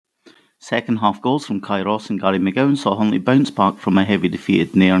Second half goals from Kai Ross and Gary McGowan saw Huntly bounce back from a heavy defeat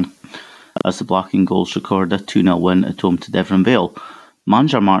at Nairn as the Black and Golds recorded a 2-0 win at home to Devon Vale.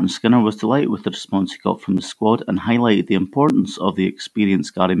 Manager Martin Skinner was delighted with the response he got from the squad and highlighted the importance of the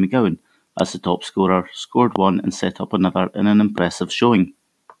experienced Gary McGowan as the top scorer, scored one and set up another in an impressive showing.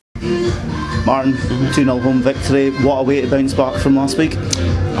 Martin, 2-0 home victory. What a way to bounce back from last week.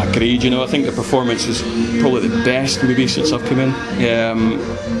 Agreed, I think the performance was probably the best maybe since I've come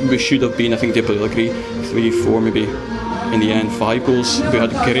in. We should have been, I think people will agree, 3-4 maybe. In the end, 5 goals. We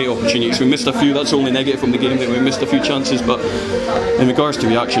had great opportunities. We missed a few. That's the only negative from the game, that we missed a few chances. But in regards to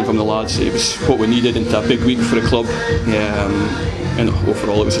reaction from the lads, it was what we needed into a big week for the club. And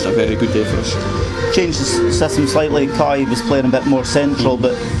overall, it was just a very good day for us. Changed the system slightly. Kai was playing a bit more central,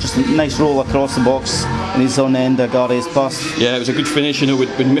 but just a nice roll across the box, and he's on the end of Gary's pass. Yeah, it was a good finish.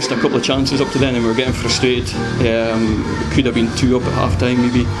 We'd missed a couple of chances up to then, and we were getting frustrated. It could have been 2 up at half time,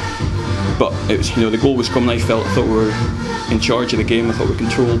 maybe. But it was, the goal was coming. I thought we were in charge of the game. I thought we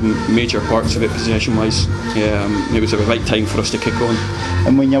controlled major parts of it possession-wise. It was the right time for us to kick on.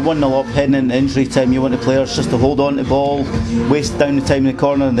 And when you're 1-0 up heading into injury time, you want the players just to hold on to the ball, waste down the time in the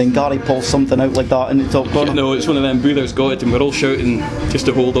corner, and then Gary pulls something out like that in the top corner. No, it's one of them. Boothers got it, and we're all shouting just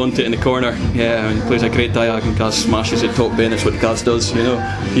to hold on to it in the corner. Yeah, and he plays a great diagonal. Gaz smashes it top bin. That's what Gaz does.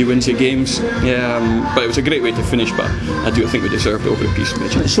 He wins the games. But it was a great way to finish. But I do think we deserved it over a piece of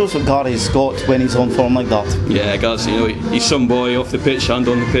match. It shows what Gary's got when he's on form like that. Yeah, Gaz. He's some boy off the pitch and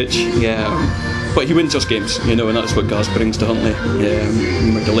on the pitch. But he wins us games, and that's what Gaz brings to Huntly.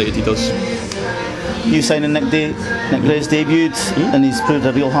 And we're delighted he does. You signing Nick Gray's debuted, and he's proved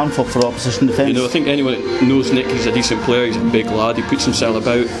a real handful for opposition defence. I think anyone that knows Nick, he's a decent player. He's a big lad. He puts himself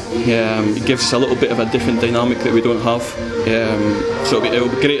about. He gives us a little bit of a different dynamic that we don't have. So it'll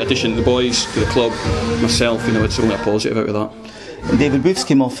be a great addition to the boys, to the club, myself. It's only a positive out of that. David Booths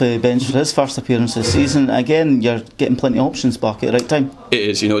came off the bench for his first appearance this season. Again, you're getting plenty of options back at the right time. It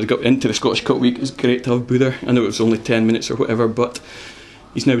is, to go into the Scottish Cup week, it's great to have Boother. I know it was only 10 minutes or whatever, but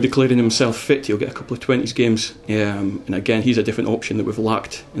he's now declaring himself fit. He'll get a couple of 20s games. And again, he's a different option that we've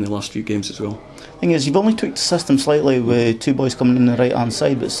lacked in the last few games as well. The thing is, you've only tweaked the system slightly with 2 boys coming in the right hand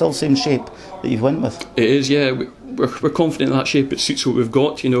side, but it's still the same shape that you've went with. It is, yeah. We're confident in that shape. It suits what we've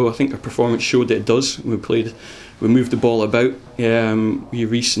got. I think our performance showed that it does. We moved the ball about.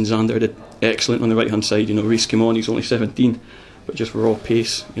 Reece and Xander did excellent on the right hand side. Reece came on, he's only 17, but just raw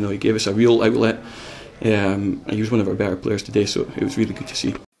pace. He gave us a real outlet. He was one of our better players today, so it was really good to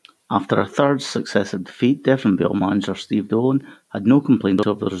see. After a third successive defeat, Devon Vale manager Steve Dolan had no complaints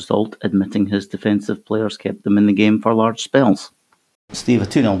of the result, admitting his defensive players kept them in the game for large spells. Steve, a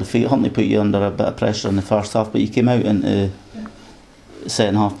 2-0 defeat. Huntly put you under a bit of pressure in the first half, but you came out into the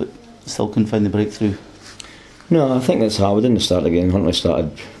second half, but still couldn't find the breakthrough. No, I think it's hard. We didn't start the game. Huntly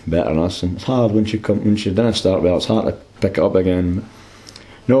started better than us, and it's hard when you didn't start well. It's hard to pick it up again. But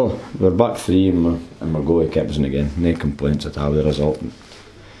no, we're back 3 and we're goal kept us in again. No complaints at all with the result.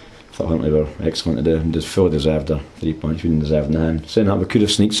 I thought Huntly were excellent today and just fully deserved their 3 points. We didn't deserve none. Saying that, we could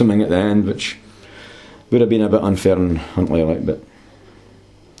have sneaked something at the end, which would have been a bit unfair on Huntly, but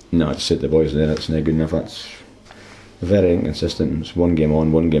no, I just said to the boys there, it's not good enough. That's very inconsistent. It's 1 game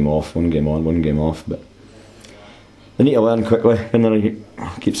on, 1 game off, 1 game on, 1 game off, but they need to learn quickly. And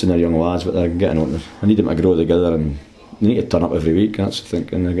I keep saying they're young lads, but they're getting on. I need them to grow together, and they need to turn up every week. That's the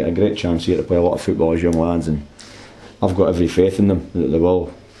thing. And they get a great chance here to play a lot of football as young lads, and I've got every faith in them that they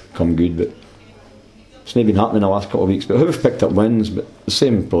will come good. But it's not been happening the last couple of weeks. But who've picked up wins, but the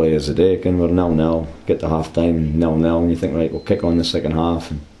same play as the day. We're 0-0, get to half time 0-0, and you think, right, we'll kick on the second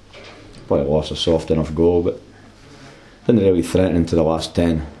half, and probably lost a soft enough goal, but didn't really threaten into the last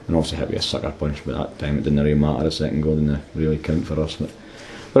 10, and obviously hit with a sucker punch, but that time it didn't really matter. The second goal didn't really count for us.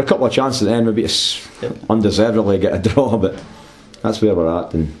 But a couple of chances at the end, maybe it's undeservedly get a draw, but that's where we're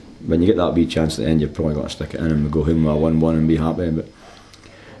at. And when you get that wee chance at the end, you've probably got to stick it in and we go home with a 1-1 and be happy. But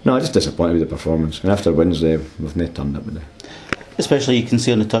no, I'm just disappointed with the performance. And after Wednesday, we've not turned up with it. Especially, you can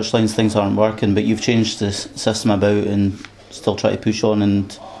see on the touchlines things aren't working, but you've changed the system about and still try to push on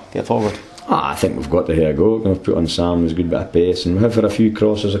and get forward. I think we've got to have a go. We've put on Sam, there's a good bit of pace, and we have had a few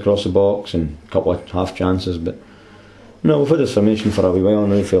crosses across the box and a couple of half chances, but no, we've had this formation for a wee while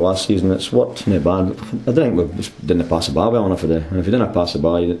now for last season. It's worked not bad. I don't think we just didn't pass the ball well enough today. And if you didn't pass the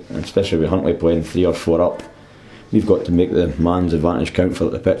ball, especially with Huntly playing 3 or 4 up, we've got to make the man's advantage count for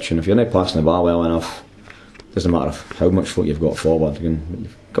the pitch, and if you're not passing the ball well enough, it doesn't matter how much foot you've got forward.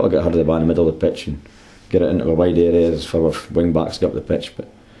 You've got to get hold of the ball in the middle of the pitch and get it into the wide areas for our wing backs to get up the pitch.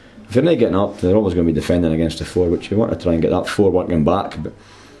 But if you're not getting up, they're always going to be defending against the 4, which you want to try and get that 4 working back, but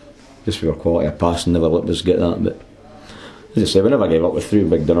just with our quality of passing, never let us get that. But as I say, we never gave up. We threw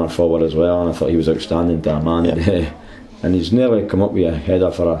Big Dinner forward as well, and I thought he was outstanding to a man today. And he's nearly come up with a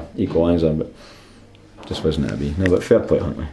header for a equaliser, but just wasn't to be. No, but fair play, Huntly.